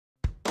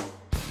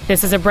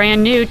This is a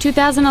brand new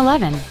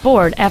 2011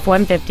 Ford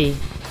F-150.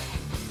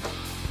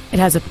 It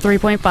has a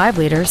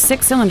 3.5-liter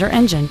six-cylinder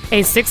engine,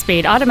 a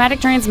six-speed automatic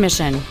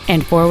transmission,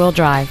 and four-wheel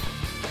drive.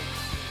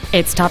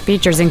 Its top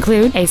features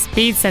include a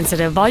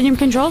speed-sensitive volume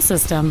control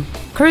system,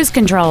 cruise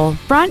control,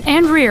 front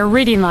and rear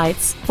reading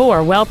lights,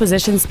 four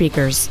well-positioned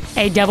speakers,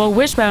 a double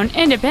wishbone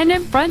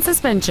independent front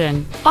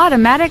suspension,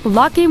 automatic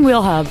locking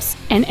wheel hubs,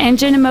 an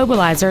engine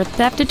immobilizer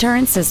theft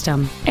deterrent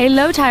system, a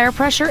low tire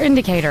pressure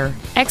indicator,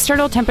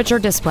 external temperature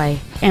display,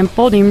 and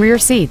folding rear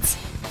seats.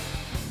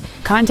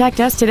 Contact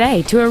us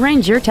today to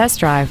arrange your test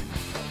drive.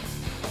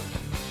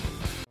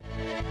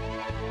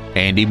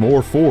 Andy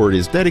Mohr Ford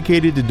is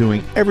dedicated to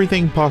doing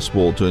everything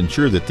possible to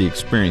ensure that the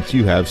experience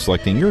you have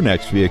selecting your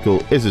next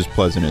vehicle is as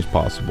pleasant as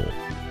possible.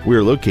 We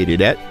are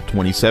located at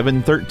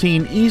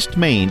 2713 East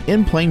Main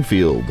in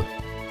Plainfield.